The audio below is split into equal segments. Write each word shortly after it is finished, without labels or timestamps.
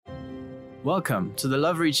Welcome to the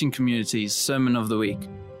Love Reaching Community's Sermon of the Week.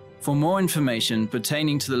 For more information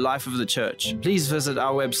pertaining to the life of the church, please visit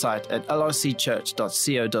our website at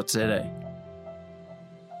lrcchurch.co.za.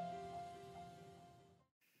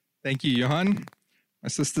 Thank you, Johan. My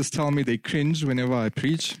sisters tell me they cringe whenever I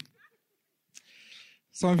preach.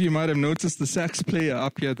 Some of you might have noticed the sax player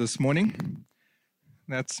up here this morning.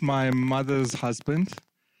 That's my mother's husband.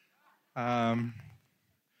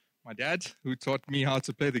 My dad, who taught me how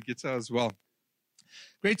to play the guitar as well.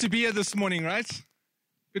 Great to be here this morning, right?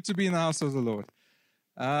 Good to be in the house of the Lord.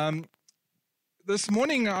 This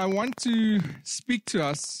morning, I want to speak to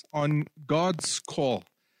us on God's call.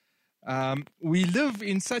 We live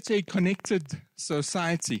in such a connected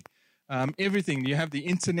society. Everything, you have the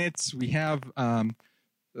internet, we have the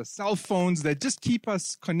cell phones that just keep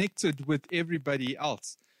us connected with everybody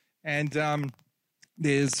else. And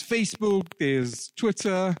there's Facebook, there's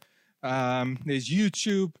Twitter, there's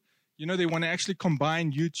YouTube. You know, they want to actually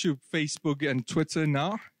combine YouTube, Facebook, and Twitter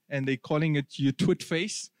now, and they're calling it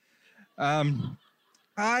YouTwitface.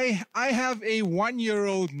 I have a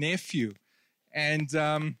 1-year-old nephew, and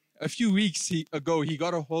a few weeks ago, he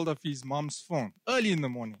got a hold of his mom's phone early in the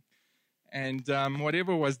morning. And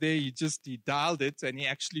whatever was there, he dialed it, and he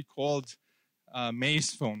actually called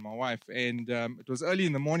May's phone, my wife. And it was early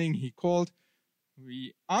in the morning, he called.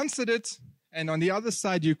 We answered it, and on the other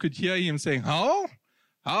side, you could hear him saying, how?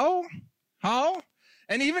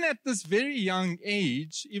 And even at this very young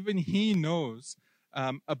age, even he knows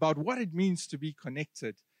about what it means to be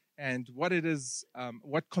connected and what it is,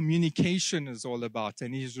 what communication is all about,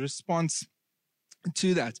 and his response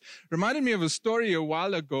to that. Reminded me of a story a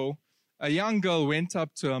while ago. A young girl went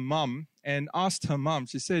up to her mom and asked her mom,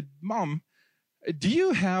 she said, "Mom, do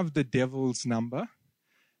you have the devil's number?"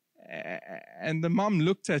 And the mom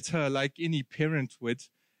looked at her like any parent would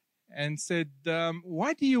and said,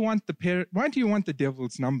 why do you want the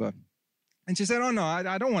devil's number? And she said, "Oh no,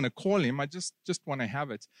 I don't want to call him. I just want to have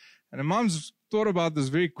it." And the mom's thought about this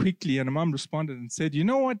very quickly, and the mom responded and said, "You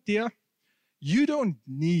know what, dear? You don't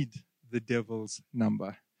need the devil's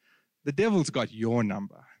number. The devil's got your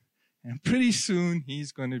number. And pretty soon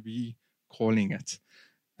he's going to be calling it."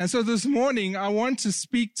 And so this morning, I want to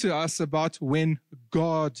speak to us about when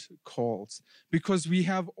God calls, because we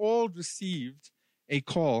have all received a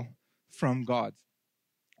call from God.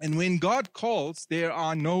 And when God calls, there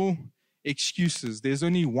are no excuses. There's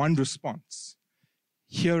only one response.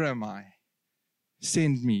 "Here am I.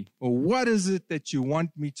 Send me." Or what is it that you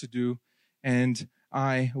want me to do? And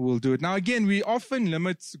I will do it. Now, again, we often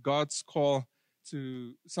limit God's call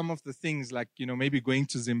to some of the things like, maybe going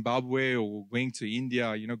to Zimbabwe or going to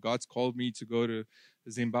India. God's called me to go to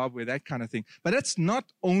Zimbabwe, that kind of thing. But that's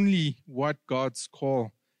not only what God's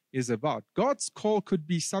call is about. God's call could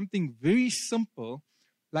be something very simple,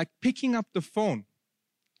 like picking up the phone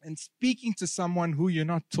and speaking to someone who you're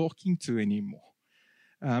not talking to anymore.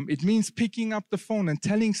 It means picking up the phone and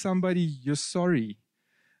telling somebody you're sorry.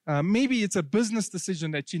 Maybe it's a business decision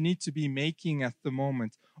that you need to be making at the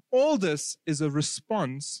moment. All this is a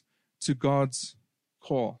response to God's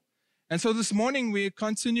call. And so this morning we're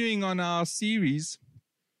continuing on our series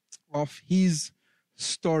of His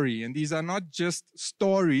story. And these are not just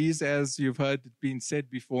stories, as you've heard it being said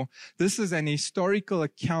before. This is an historical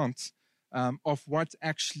account of what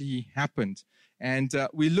actually happened. And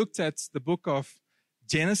we looked at the book of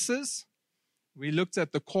Genesis. We looked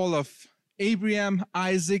at the call of Abraham,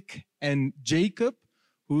 Isaac, and Jacob,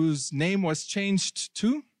 whose name was changed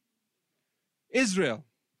to Israel,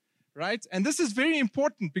 right? And this is very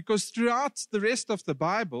important because throughout the rest of the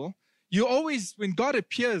Bible, when God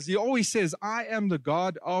appears, He always says, "I am the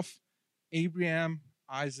God of Abraham,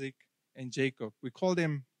 Isaac, and Jacob." We call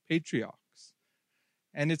them patriarchs.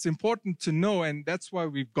 And it's important to know, and that's why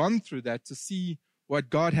we've gone through that, to see what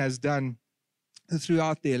God has done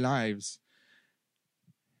throughout their lives.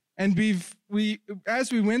 And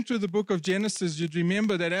as we went through the book of Genesis, you'd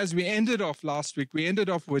remember that as we ended off last week, we ended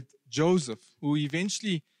off with Joseph, who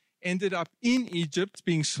eventually ended up in Egypt,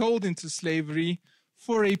 being sold into slavery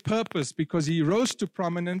for a purpose, because he rose to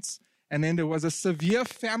prominence, and then there was a severe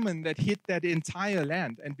famine that hit that entire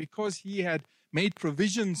land. And because he had made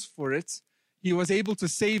provisions for it, he was able to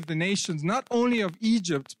save the nations, not only of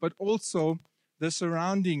Egypt, but also the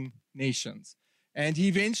surrounding nations. And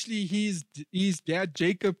eventually his dad,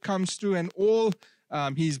 Jacob, comes through, and all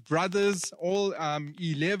his brothers, all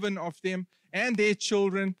 11 of them, and their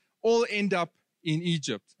children, all end up in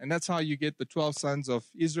Egypt. And that's how you get the 12 sons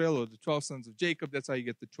of Israel, or the 12 sons of Jacob. That's how you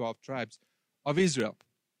get the 12 tribes of Israel.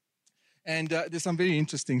 And there's some very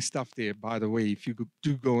interesting stuff there, by the way, if you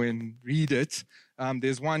do go and read it.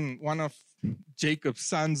 There's one of Jacob's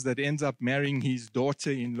sons that ends up marrying his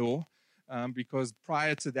daughter-in-law, because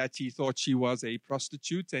prior to that, he thought she was a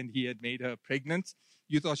prostitute and he had made her pregnant.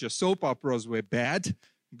 You thought your soap operas were bad.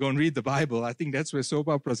 Go and read the Bible. I think that's where soap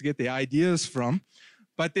operas get their ideas from.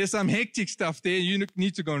 But there's some hectic stuff there. You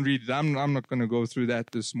need to go and read it. I'm not going to go through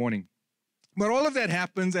that this morning. But all of that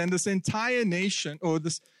happens, and this entire nation, or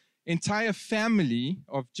this entire family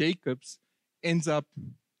of Jacob's, ends up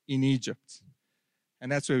in Egypt.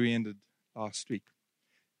 And that's where we ended last week.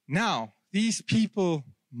 Now, these people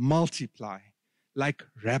multiply like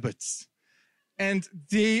rabbits. And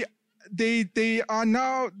they are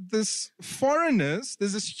now this foreigners.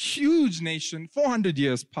 There's this huge nation, 400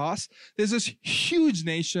 years past. There's this huge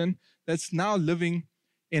nation that's now living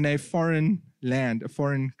in a foreign land, a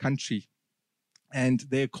foreign country. And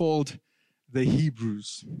they're called the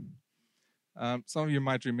Hebrews. Some of you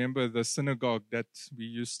might remember the synagogue that we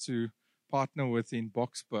used to partner with in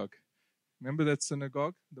Boksburg. Remember that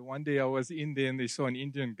synagogue? The one day I was in there and they saw an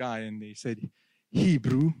Indian guy and they said,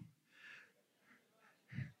 Hebrew.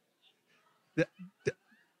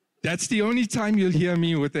 That's the only time you'll hear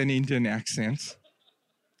me with an Indian accent.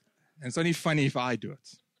 And it's only funny if I do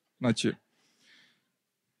it, not you.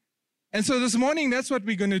 And so this morning, that's what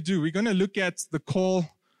we're going to do. We're going to look at the call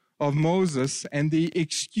of Moses and the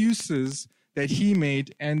excuses that he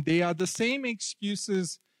made. And they are the same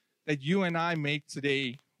excuses that you and I make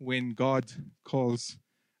today when God calls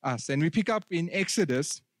us. And we pick up in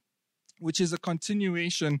Exodus, which is a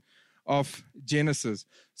continuation of Genesis.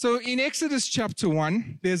 So in Exodus chapter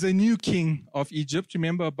 1, there's a new king of Egypt.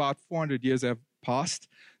 Remember, about 400 years have passed.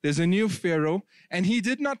 There's a new Pharaoh, and he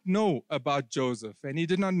did not know about Joseph, and he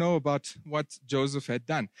did not know about what Joseph had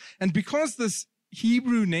done. And because this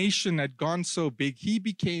Hebrew nation had gone so big, he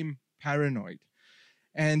became paranoid.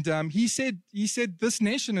 And he said, this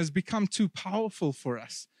nation has become too powerful for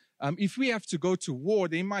us. If we have to go to war,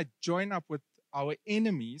 they might join up with our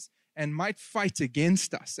enemies and might fight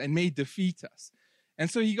against us and may defeat us. And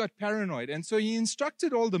so he got paranoid. And so he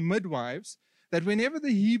instructed all the midwives that whenever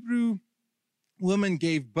the Hebrew woman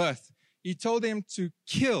gave birth, he told them to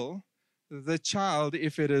kill the child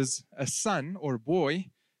if it is a son or boy,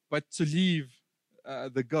 but to leave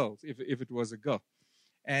the girl if it was a girl.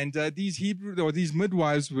 And these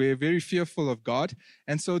midwives were very fearful of God,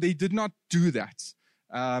 and so they did not do that.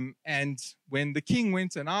 And when the king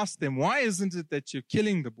went and asked them, why isn't it that you're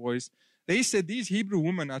killing the boys? They said, these Hebrew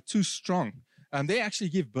women are too strong. They actually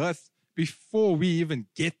give birth before we even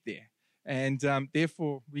get there. And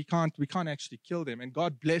therefore, we can't actually kill them. And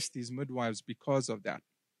God blessed these midwives because of that.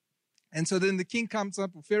 And so then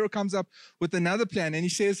Pharaoh comes up with another plan, and he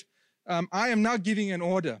says, I am now giving an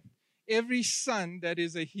order. Every son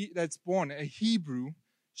that's born a Hebrew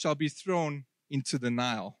shall be thrown into the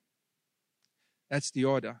Nile. That's the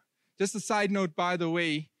order. Just a side note, by the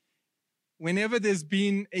way, whenever there's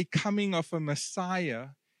been a coming of a Messiah,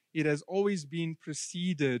 it has always been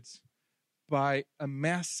preceded by a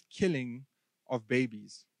mass killing of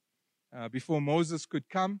babies. Before Moses could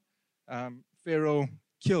come, Pharaoh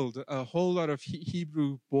killed a whole lot of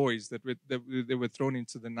Hebrew boys that were thrown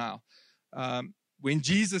into the Nile. When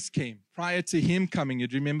Jesus came, prior to him coming,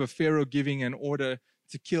 you'd remember Pharaoh giving an order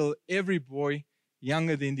to kill every boy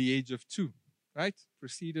younger than the age of 2, right?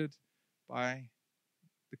 Preceded by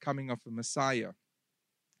the coming of a Messiah.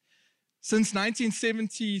 Since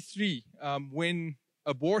 1973, when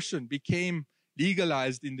abortion became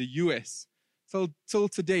legalized in the U.S., till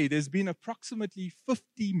today, there's been approximately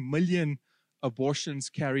 50 million abortions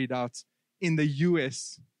carried out in the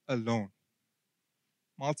U.S. alone.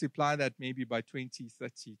 Multiply that maybe by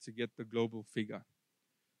 2030 to get the global figure.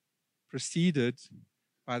 Preceded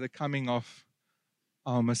by the coming of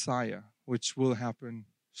our Messiah, which will happen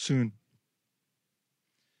soon.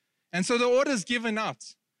 And so the order is given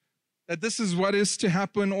out that this is what is to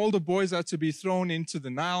happen. All the boys are to be thrown into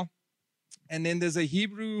the Nile. And then there's a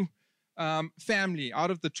Hebrew family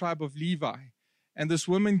out of the tribe of Levi. And this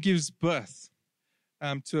woman gives birth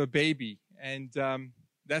to a baby. And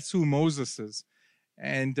that's who Moses is.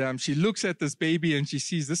 And she looks at this baby and she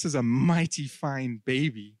sees this is a mighty fine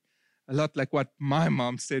baby. A lot like what my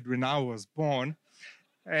mom said when I was born.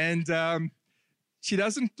 And she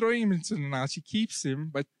doesn't throw him into the Nile. She keeps him,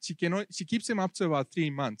 but she keeps him up to about 3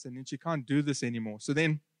 months. And then she can't do this anymore. So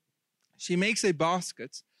then she makes a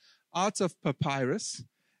basket out of papyrus.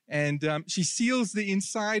 And she seals the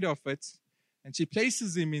inside of it. And she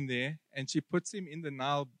places him in there. And she puts him in the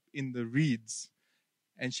Nile in the reeds.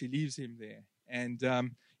 And she leaves him there. And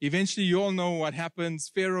eventually, you all know what happens.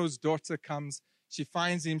 Pharaoh's daughter comes. She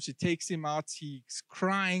finds him. She takes him out. He's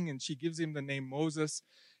crying, and she gives him the name Moses.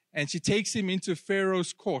 And she takes him into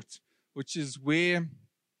Pharaoh's court, which is where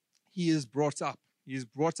he is brought up. He is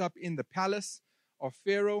brought up in the palace of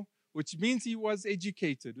Pharaoh, which means he was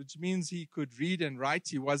educated, which means he could read and write.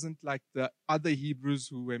 He wasn't like the other Hebrews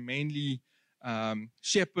who were mainly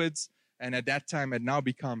shepherds and at that time had now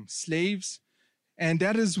become slaves. And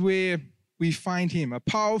that is where we find him, a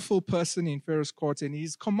powerful person in Pharaoh's court, and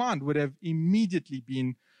his command would have immediately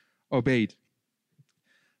been obeyed.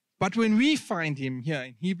 But when we find him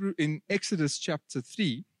here in Exodus chapter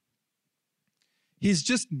 3, he's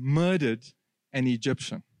just murdered an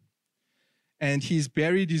Egyptian. And he's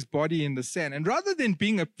buried his body in the sand. And rather than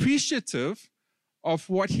being appreciative of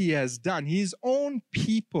what he has done, his own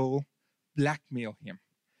people blackmail him.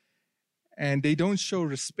 And they don't show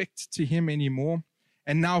respect to him anymore.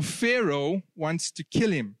 And now Pharaoh wants to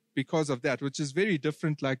kill him because of that, which is very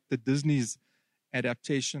different like the Disney's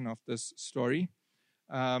adaptation of this story.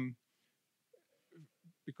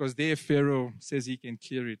 Because there Pharaoh says he can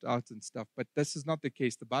clear it out and stuff. But this is not the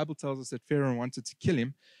case. The Bible tells us that Pharaoh wanted to kill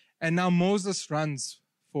him. And now Moses runs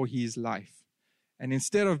for his life. And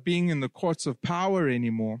instead of being in the courts of power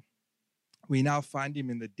anymore, we now find him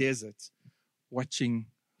in the desert watching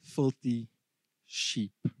filthy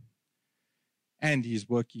sheep. And he's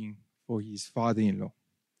working for his father-in-law.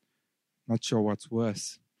 Not sure what's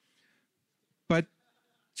worse. But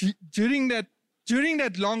during that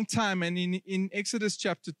long time, and in Exodus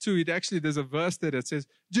chapter 2, there's a verse there that says,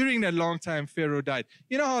 during that long time, Pharaoh died.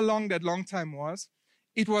 You know how long that long time was?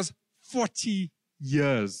 It was 40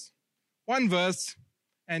 years. One verse,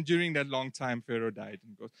 and during that long time, Pharaoh died.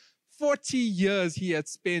 And goes, 40 years he had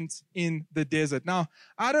spent in the desert. Now,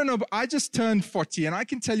 I don't know, but I just turned 40, and I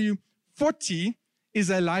can tell you, 40 is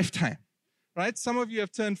a lifetime, right? Some of you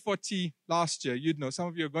have turned 40 last year. You'd know. Some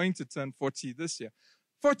of you are going to turn 40 this year.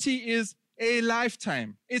 40 is a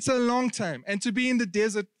lifetime. It's a long time. And to be in the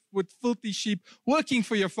desert with filthy sheep, working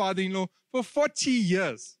for your father-in-law for 40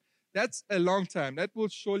 years, that's a long time. That will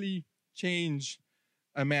surely change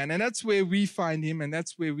a man. And that's where we find him, and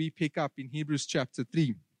that's where we pick up in Hebrews chapter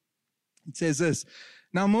 3. It says this,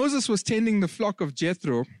 now Moses was tending the flock of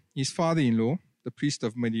Jethro, his father-in-law, the priest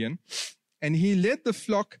of Midian, and he led the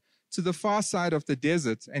flock to the far side of the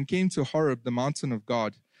desert and came to Horeb, the mountain of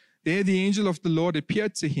God. There the angel of the Lord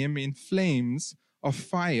appeared to him in flames of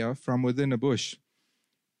fire from within a bush.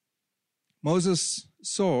 Moses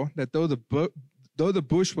saw that though the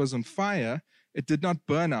bush was on fire, it did not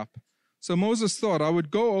burn up. So Moses thought, I would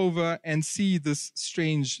go over and see this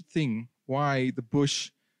strange thing, why the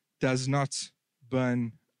bush does not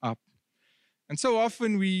burn up. And so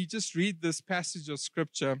often we just read this passage of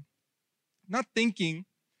scripture, not thinking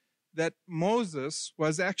that Moses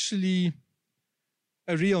was actually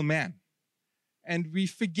a real man. And we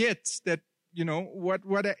forget that,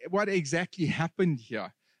 what exactly happened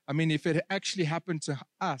here. I mean, if it actually happened to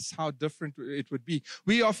us, how different it would be.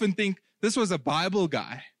 We often think this was a Bible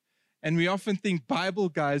guy. And we often think Bible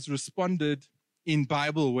guys responded in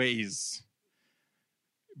Bible ways.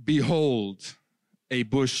 Behold, a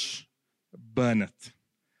bush burneth.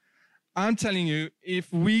 I'm telling you,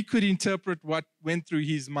 if we could interpret what went through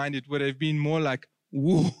his mind, it would have been more like,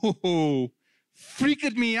 whoa,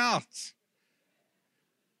 freaked me out.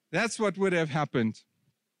 That's what would have happened.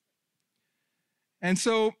 And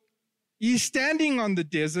so he's standing on the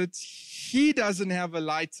desert. He doesn't have a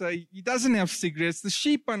lighter. He doesn't have cigarettes. The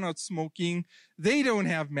sheep are not smoking. They don't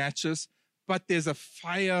have matches. But there's a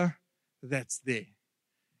fire that's there.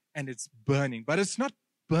 And it's burning. But it's not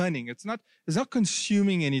burning. It's not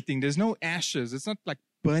consuming anything. There's no ashes. It's not like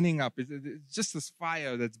burning up. It's just this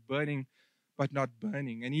fire that's burning but not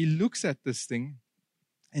burning. And he looks at this thing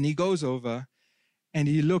and he goes over and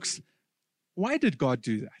he looks. Why did God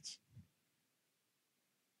do that?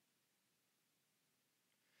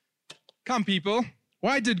 Come, people.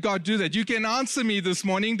 Why did God do that? You can answer me this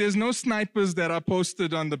morning. There's no snipers that are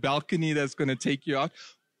posted on the balcony that's going to take you out.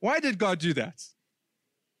 Why did God do that?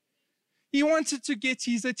 He wanted to get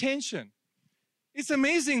his attention. It's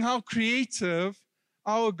amazing how creative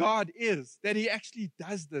our God is, that he actually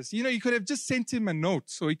does this. You could have just sent him a note,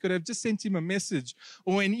 or he could have just sent him a message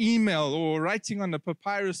or an email or writing on a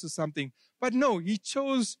papyrus or something. But no, he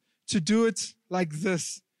chose to do it like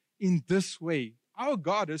this, in this way. Our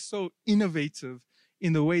God is so innovative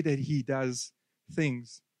in the way that he does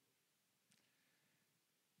things.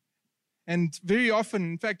 And very often,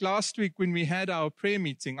 in fact, last week when we had our prayer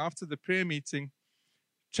meeting, after the prayer meeting,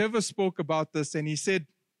 Trevor spoke about this and he said,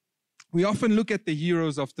 we often look at the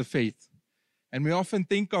heroes of the faith and we often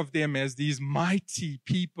think of them as these mighty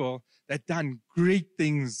people that done great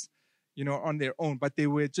things, on their own, but they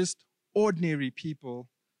were just ordinary people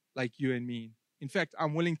like you and me. In fact,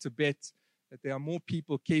 I'm willing to bet that there are more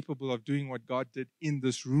people capable of doing what God did in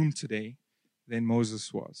this room today than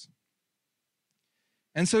Moses was.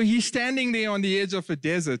 And so he's standing there on the edge of a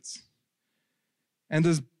desert, and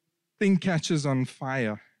this thing catches on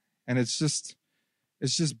fire, and it's just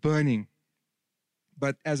burning.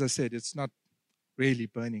 But as I said, it's not really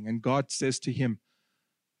burning. And God says to him,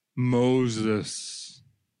 Moses.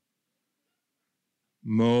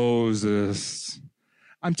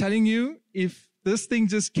 I'm telling you, if this thing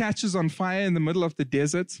just catches on fire in the middle of the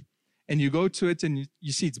desert, and you go to it and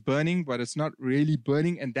you see it's burning, but it's not really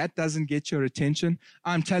burning, and that doesn't get your attention,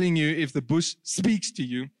 I'm telling you, if the bush speaks to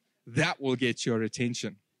you, that will get your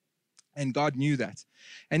attention. And God knew that.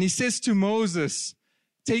 And he says to Moses,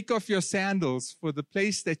 take off your sandals, for the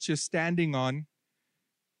place that you're standing on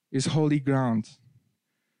is holy ground.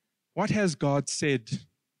 What has God said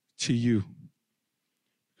to you?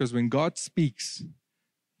 Because when God speaks,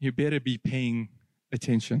 you better be paying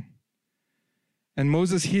attention. And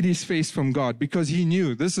Moses hid his face from God because he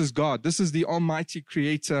knew this is God. This is the Almighty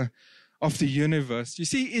Creator of the universe. You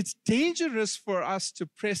see, it's dangerous for us to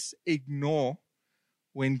press ignore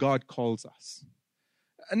when God calls us.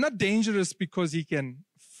 And not dangerous because he can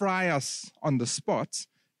fry us on the spot,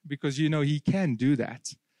 because he can do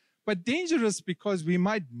that. But dangerous because we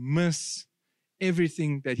might miss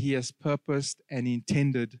everything that he has purposed and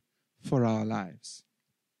intended for our lives.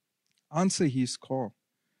 Answer his call.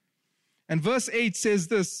 And verse 8 says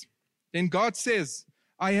this, then God says,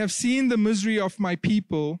 I have seen the misery of my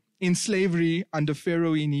people in slavery under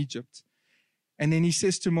Pharaoh in Egypt. And then he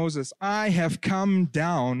says to Moses, I have come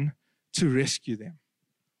down to rescue them.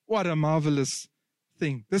 What a marvelous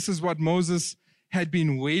thing. This is what Moses had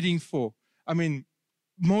been waiting for. I mean,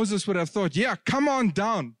 Moses would have thought, yeah, come on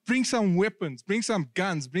down, bring some weapons, bring some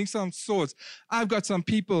guns, bring some swords. I've got some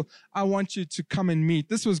people I want you to come and meet.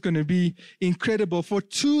 This was going to be incredible. For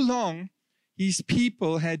too long, his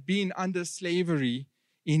people had been under slavery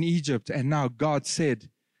in Egypt, and now God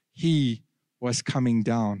said he was coming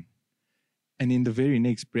down. And in the very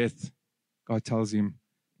next breath, God tells him,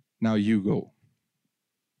 now you go.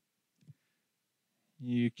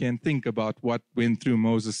 You can think about what went through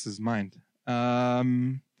Moses' mind.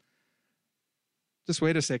 Just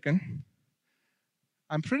wait a second.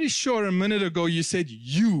 I'm pretty sure a minute ago you said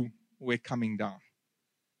you were coming down.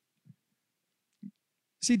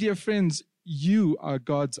 See, dear friends, you are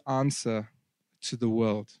God's answer to the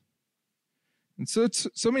world. And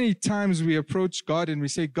so many times we approach God and we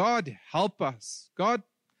say, God, help us. God,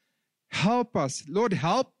 help us. Lord,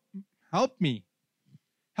 help me.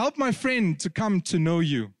 Help my friend to come to know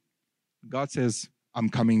you. God says, I'm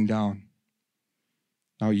coming down.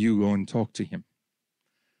 Now you go and talk to him.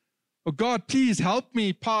 Oh God, please help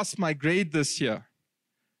me pass my grade this year.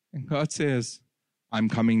 And God says, I'm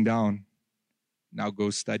coming down. Now go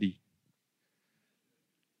study.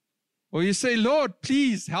 Or you say, Lord,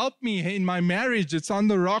 please help me in my marriage. It's on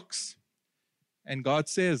the rocks. And God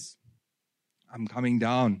says, I'm coming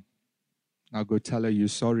down. Now go tell her you're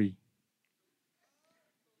sorry.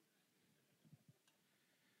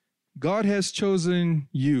 God has chosen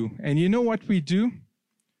you. And you know what we do?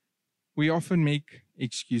 We often make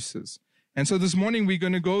excuses. And so this morning we're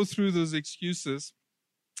going to go through those excuses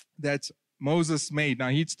that Moses made. Now,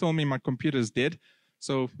 he's told me my computer is dead,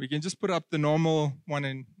 so we can just put up the normal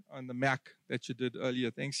one on the Mac that you did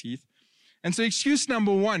earlier. Thanks, Heath. And so excuse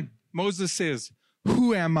number one, Moses says,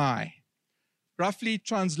 who am I? Roughly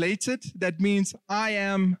translated, that means I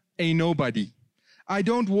am a nobody. I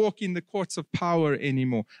don't walk in the courts of power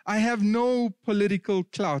anymore. I have no political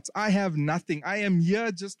clout. I have nothing. I am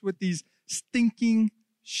here just with these stinking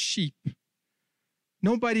sheep.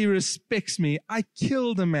 Nobody respects me. I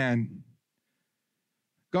killed a man.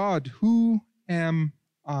 God, who am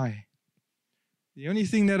I? The only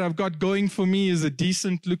thing that I've got going for me is a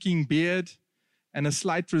decent-looking beard and a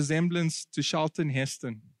slight resemblance to Charlton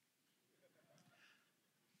Heston.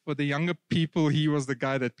 For the younger people, he was the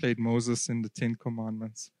guy that played Moses in the Ten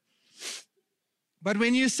Commandments. But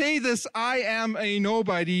when you say this, I am a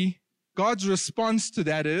nobody, God's response to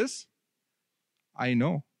that is, I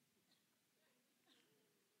know.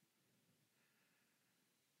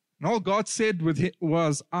 And all God said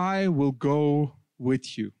was, I will go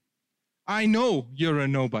with you. I know you're a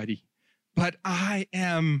nobody, but I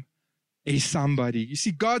am a somebody. You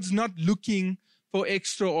see, God's not looking for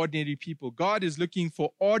extraordinary people. God is looking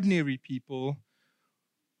for ordinary people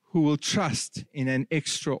who will trust in an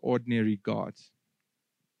extraordinary God.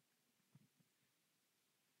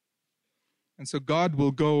 And so God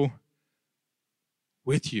will go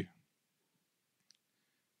with you.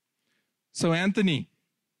 So Anthony,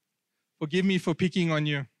 forgive me for picking on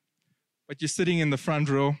you, but you're sitting in the front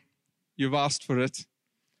row. You've asked for it.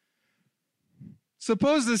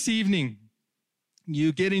 Suppose this evening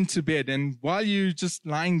you get into bed, and while you're just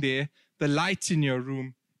lying there, the light in your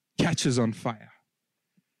room catches on fire,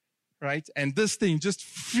 right? And this thing just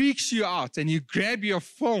freaks you out, and you grab your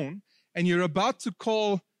phone, and you're about to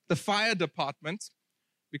call the fire department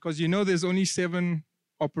because you know there's only 7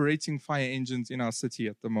 operating fire engines in our city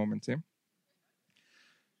at the moment.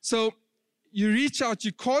 So you reach out,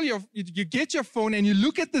 you get your phone, and you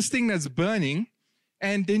look at this thing that's burning,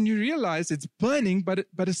 and then you realize it's burning, but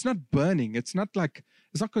it's not burning. It's not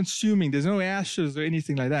consuming. There's no ashes or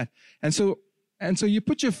anything like that. And so you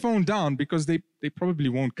put your phone down because they probably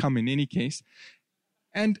won't come in any case.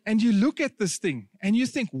 And you look at this thing and you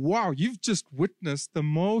think, wow, you've just witnessed the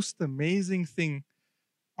most amazing thing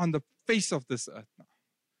on the face of this earth now.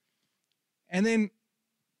 And then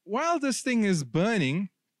while this thing is burning,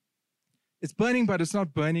 it's burning, but it's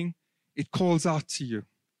not burning. It calls out to you.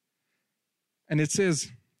 And it says,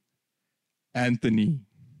 Anthony.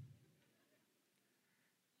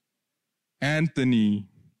 Anthony.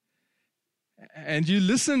 And you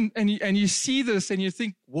listen and you see this and you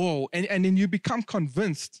think, whoa. And then you become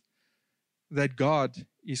convinced that God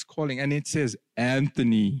is calling. And it says,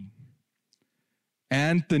 Anthony.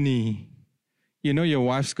 Anthony. You know your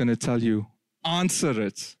wife's going to tell you, answer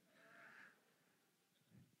it.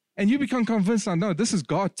 And you become convinced, no, this is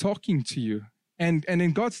God talking to you. And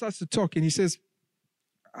then God starts to talk and he says,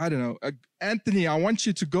 I don't know, Anthony, I want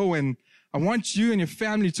you to go and I want you and your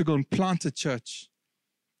family to go and plant a church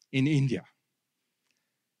in India.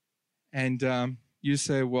 And you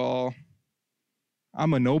say, well,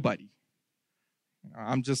 I'm a nobody.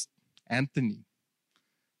 I'm just Anthony.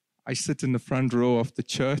 I sit in the front row of the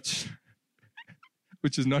church,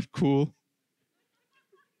 which is not cool.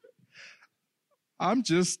 I'm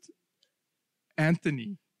just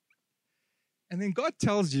Anthony. And then God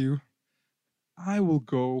tells you, I will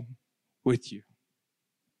go with you.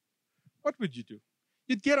 What would you do?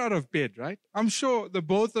 You'd get out of bed, right? I'm sure the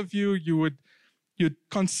both of you, you'd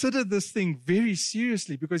consider this thing very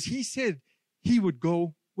seriously because he said he would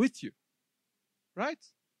go with you, right?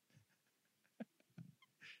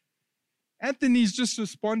 Anthony's just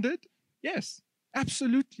responded, yes,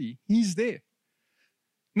 absolutely, he's there.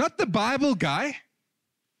 Not the Bible guy,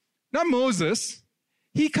 not Moses.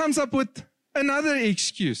 He comes up with another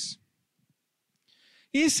excuse.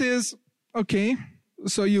 He says, okay,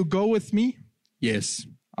 so you go with me? Yes,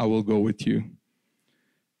 I will go with you.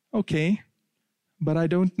 Okay, but I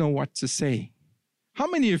don't know what to say. How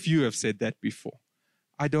many of you have said that before?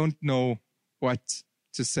 I don't know what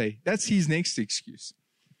to say. That's his next excuse.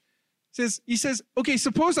 He says, okay,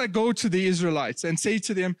 suppose I go to the Israelites and say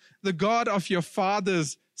to them, the God of your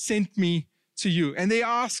fathers sent me to you. And they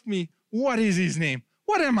ask me, what is his name?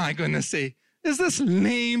 What am I going to say? Is this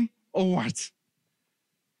lame or what?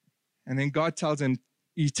 And then God tells him,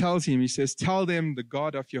 he says, tell them the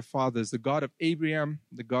God of your fathers, the God of Abraham,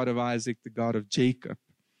 the God of Isaac, the God of Jacob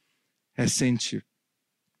has sent you.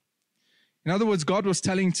 In other words, God was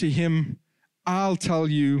telling to him, I'll tell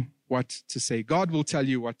you what to say. God will tell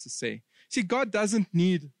you what to say. See, God doesn't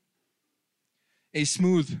need a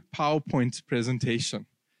smooth PowerPoint presentation.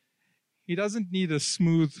 He doesn't need a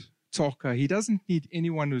smooth talker. He doesn't need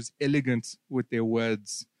anyone who's elegant with their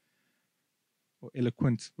words or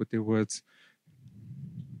eloquent with their words.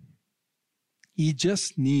 He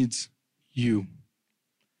just needs you.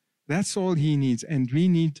 That's all he needs. And we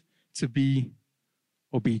need to be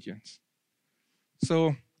obedient.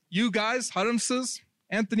 So you guys, Haramses,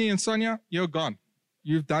 Anthony and Sonia, you're gone.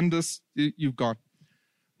 You've done this. You've gone.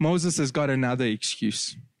 Moses has got another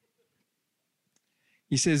excuse.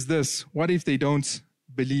 He says this, what if they don't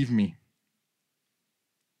believe me?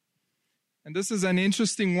 And this is an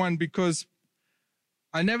interesting one because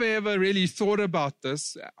I never ever really thought about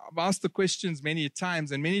this. I've asked the questions many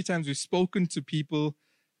times, and many times we've spoken to people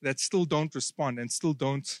that still don't respond and still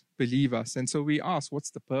don't believe us. And so we ask, what's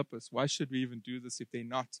the purpose? Why should we even do this if they're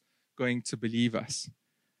not going to believe us?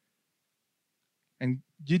 And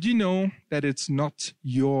did you know that it's not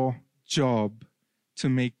your job to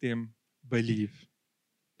make them believe?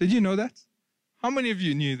 Did you know that? How many of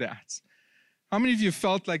you knew that? How many of you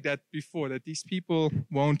felt like that before, that these people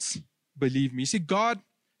won't believe me? See, God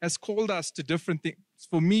has called us to different things.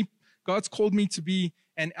 For me, God's called me to be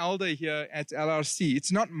an elder here at LRC.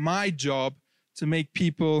 It's not my job to make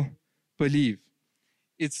people believe.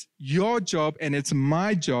 It's your job and it's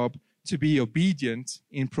my job to be obedient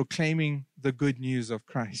in proclaiming the good news of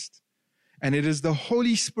Christ. And it is the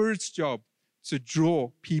Holy Spirit's job to draw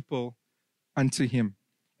people unto Him.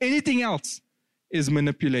 Anything else is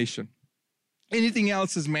manipulation. Anything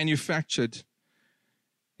else is manufactured.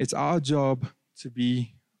 It's our job to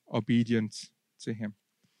be obedient to him.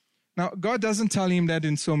 Now, God doesn't tell him that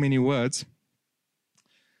in so many words.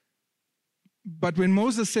 But when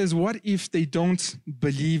Moses says, what if they don't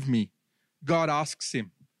believe me? God asks him,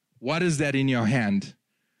 what is that in your hand?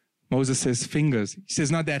 Moses says, fingers. He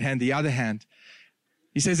says, not that hand, the other hand.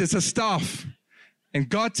 He says, it's a staff. And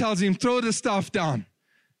God tells him, throw the staff down.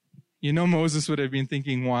 You know, Moses would have been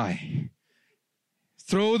thinking, why?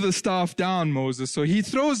 Throw the staff down, Moses. So he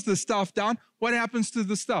throws the staff down. What happens to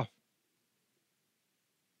the staff?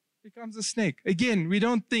 Becomes a snake. Again, we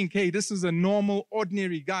don't think, hey, this is a normal,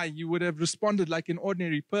 ordinary guy. You would have responded like an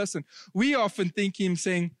ordinary person. We often think him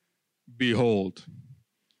saying, behold,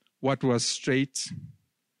 what was straight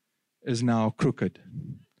is now crooked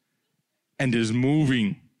and is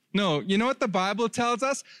moving. No, you know what the Bible tells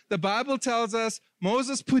us? The Bible tells us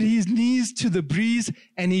Moses put his knees to the breeze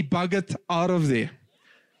and he buggered out of there.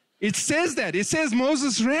 It says that. It says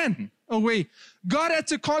Moses ran away. God had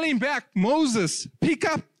to call him back. Moses, pick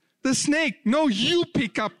up the snake. No, you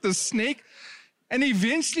pick up the snake. And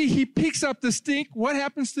eventually he picks up the snake. What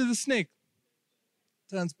happens to the snake?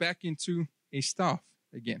 Turns back into a staff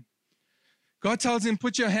again. God tells him,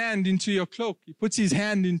 put your hand into your cloak. He puts his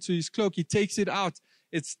hand into his cloak. He takes it out.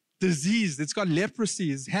 It's diseased. It's got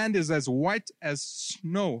leprosy. His hand is as white as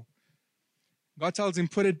snow. God tells him,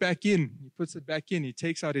 put it back in. He puts it back in. He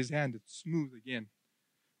takes out his hand. It's smooth again.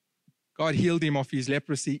 God healed him of his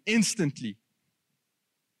leprosy instantly.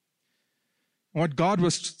 What God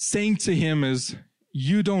was saying to him is,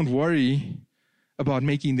 you don't worry about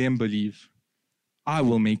making them believe. I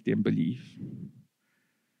will make them believe.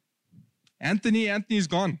 Anthony's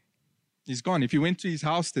gone. He's gone. If you went to his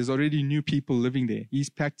house, there's already new people living there. He's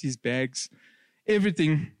packed his bags,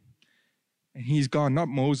 everything, and he's gone. Not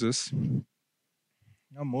Moses.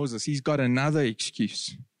 Not Moses. He's got another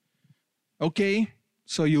excuse. Okay,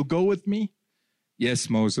 so you'll go with me? Yes,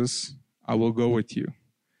 Moses, I will go with you.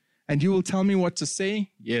 And you will tell me what to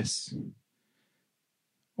say? Yes.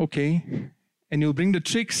 Okay. And you'll bring the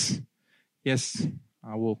tricks? Yes,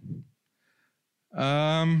 I will.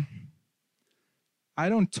 I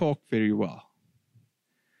don't talk very well.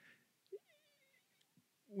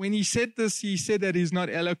 When he said this, he said that he's not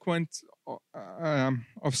eloquent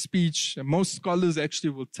of speech. Most scholars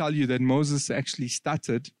actually will tell you that Moses actually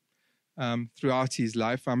stuttered throughout his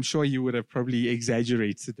life. I'm sure you would have probably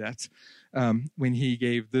exaggerated that when he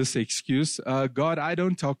gave this excuse. God, I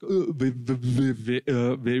don't talk.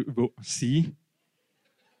 See?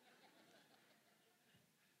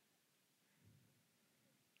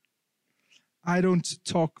 I don't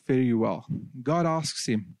talk very well. God asks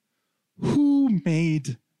him, who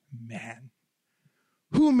made man?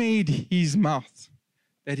 Who made his mouth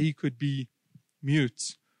that he could be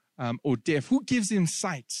mute or deaf? Who gives him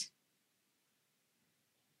sight?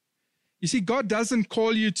 You see, God doesn't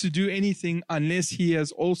call you to do anything unless he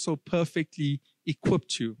has also perfectly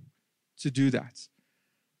equipped you to do that.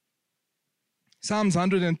 Psalms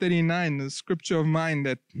 139, the scripture of mine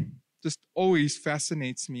that just always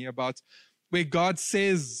fascinates me, about where God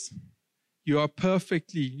says, you are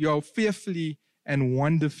fearfully and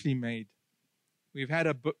wonderfully made. We've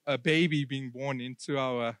had a baby being born into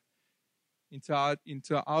our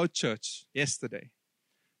church yesterday.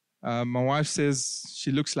 My wife says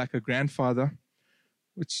she looks like a grandfather,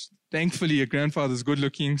 which thankfully a grandfather's good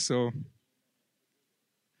looking, so.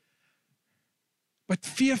 But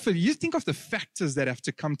fearfully, you think of the factors that have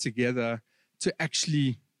to come together to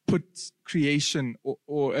actually put creation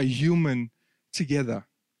or a human together.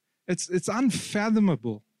 It's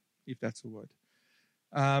unfathomable, if that's a word.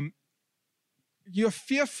 You're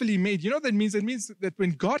fearfully made. You know what that means? It means that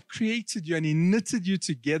when God created you and he knitted you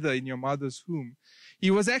together in your mother's womb, he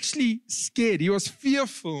was actually scared. He was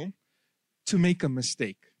fearful to make a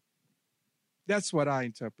mistake. That's what I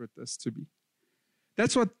interpret this to be.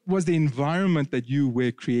 That's what was the environment that you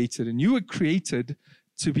were created in. You were created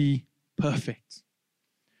to be perfect.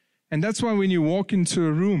 And that's why when you walk into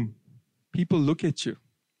a room, people look at you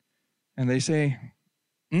and they say,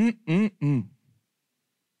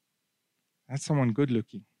 that's someone good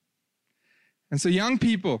looking. And so young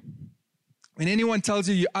people, when anyone tells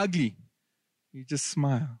you you're ugly, you just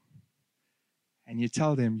smile and you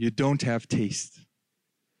tell them you don't have taste.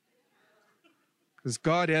 Because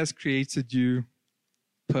God has created you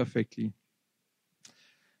perfectly.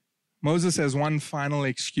 Moses has one final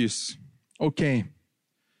excuse. Okay,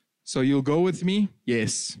 so you'll go with me?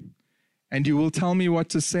 Yes. And you will tell me what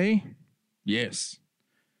to say? Yes.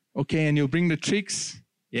 Okay, and you'll bring the tricks?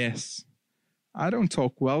 Yes. I don't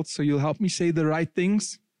talk well, so you'll help me say the right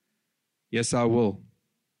things? Yes, I will.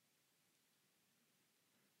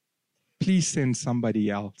 please send somebody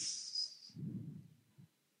else.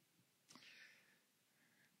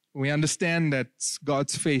 We understand that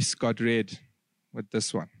God's face got red with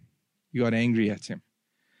this one. He got angry at him.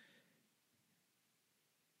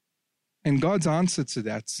 And God's answer to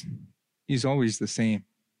that is always the same.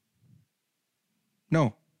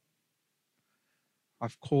 No.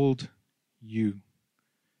 I've called you.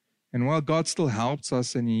 And while God still helps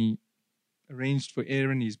us and he arranged for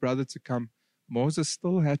Aaron, his brother, to come, Moses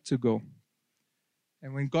still had to go.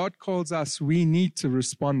 And when God calls us, we need to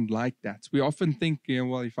respond like that. We often think,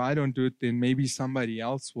 well, if I don't do it, then maybe somebody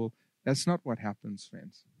else will. That's not what happens,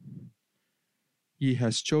 friends. He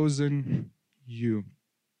has chosen you.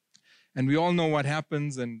 And we all know what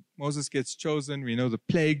happens, and Moses gets chosen. We know the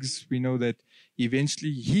plagues. We know that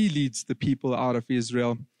eventually he leads the people out of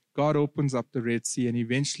Israel. God opens up the Red Sea, and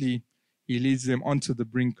eventually he leads them onto the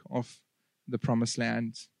brink of the promised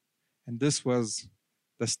land. And this was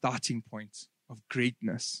the starting point of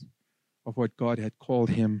greatness of what God had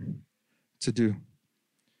called him to do.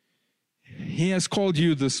 He has called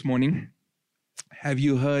you this morning. Have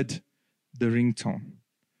you heard the ringtone?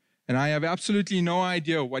 And I have absolutely no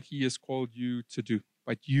idea what he has called you to do,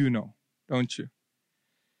 but you know, don't you?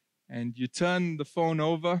 And you turn the phone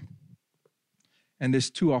over, and there's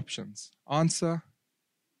two options: answer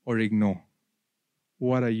or ignore.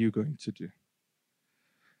 What are you going to do?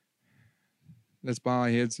 Let's bow our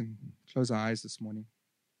heads and close our eyes this morning.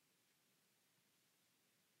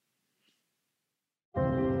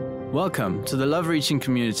 Welcome to the Love Reaching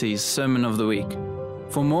Community's Sermon of the Week.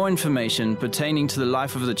 For more information pertaining to the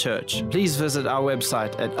life of the church, please visit our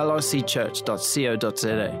website at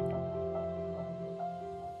lrcchurch.co.za.